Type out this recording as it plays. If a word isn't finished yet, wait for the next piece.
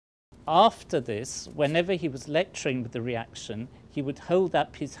after this, whenever he was lecturing with the reaction, he would hold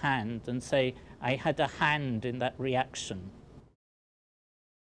up his hand and say, "I had a hand in that reaction."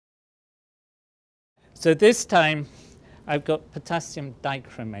 So this time I've got potassium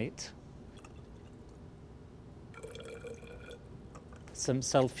dichromate, some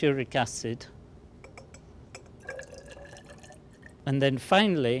sulfuric acid, and then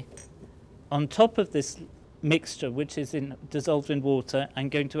finally, on top of this mixture, which is dissolved in water, I'm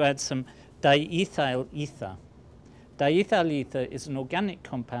going to add some diethyl ether. Diethyl ether is an organic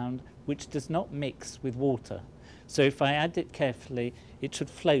compound which does not mix with water. So if I add it carefully, it should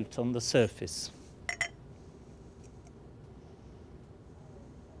float on the surface.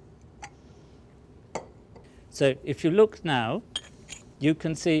 So if you look now, you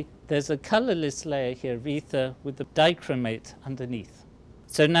can see there's a colorless layer here of ether with the dichromate underneath.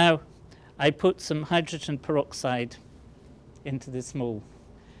 So now I put some hydrogen peroxide into this small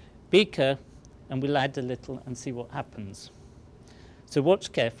beaker, and we'll add a little and see what happens. So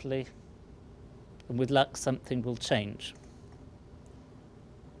watch carefully, and with luck something will change.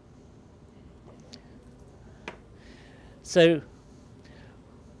 So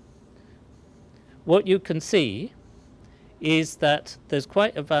what you can see is that there's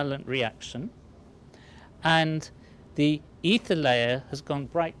quite a violent reaction, and the ether layer has gone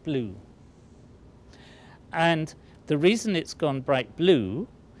bright blue. And the reason it's gone bright blue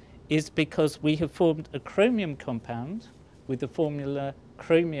is because we have formed a chromium compound with the formula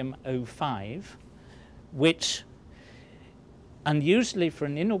chromium 05, which unusually for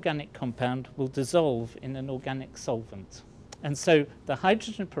an inorganic compound will dissolve in an organic solvent. And so the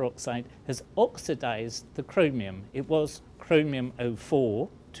hydrogen peroxide has oxidized the chromium. It was chromium 04,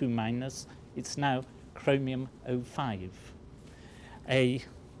 2-, it's now chromium 05,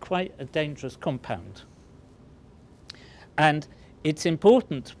 quite a dangerous compound. And it's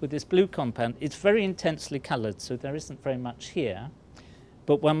important with this blue compound, it's very intensely colored, so there isn't very much here,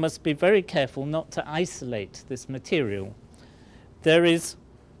 but one must be very careful not to isolate this material. There is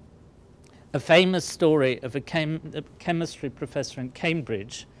a famous story of a chemistry professor in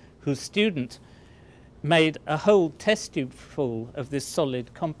Cambridge whose student made a whole test tube full of this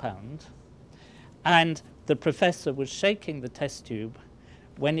solid compound, and the professor was shaking the test tube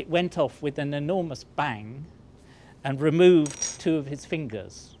when it went off with an enormous bang and removed 2 of his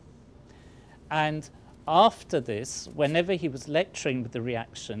fingers. And after this, whenever he was lecturing with the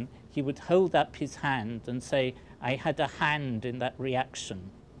reaction, he would hold up his hand and say, "I had a hand in that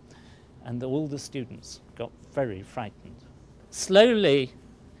reaction." And all the students got very frightened. Slowly,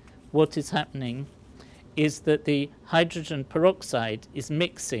 what is happening is that the hydrogen peroxide is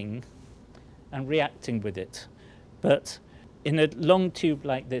mixing and reacting with it. But in a long tube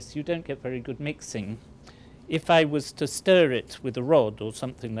like this, you don't get very good mixing. If I was to stir it with a rod or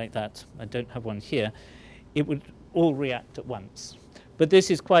something like that, I don't have one here, it would all react at once. But this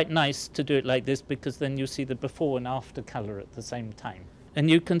is quite nice to do it like this, because then you see the before and after color at the same time. And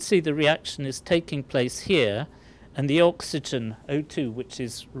you can see the reaction is taking place here, and the oxygen O2, which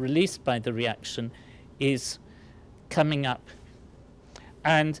is released by the reaction, is coming up.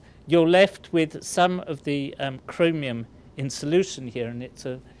 And you're left with some of the chromium in solution here, and it's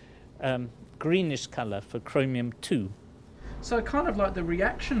a greenish color for chromium 2. So kind of like the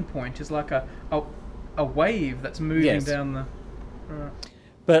reaction point is like a wave that's moving Yes. down the... Right.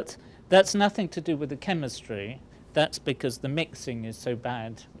 But that's nothing to do with the chemistry. That's because the mixing is so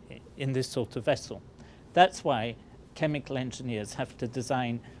bad in this sort of vessel. That's why chemical engineers have to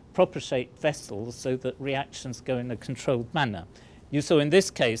design proper shaped vessels so that reactions go in a controlled manner. You saw in this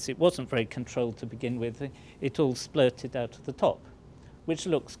case it wasn't very controlled to begin with. It all splurted out of the top, which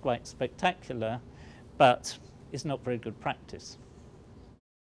looks quite spectacular, but is not very good practice.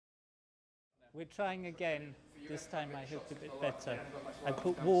 We're trying again. This time I hope a bit better. I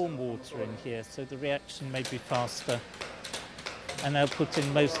put warm water in here so the reaction may be faster, and I'll put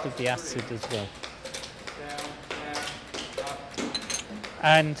in most of the acid as well.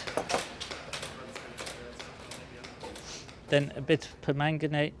 And then a bit of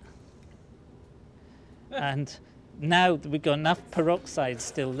permanganate, and now that we've got enough peroxide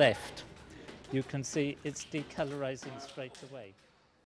still left, you can see it's decolorizing straight away.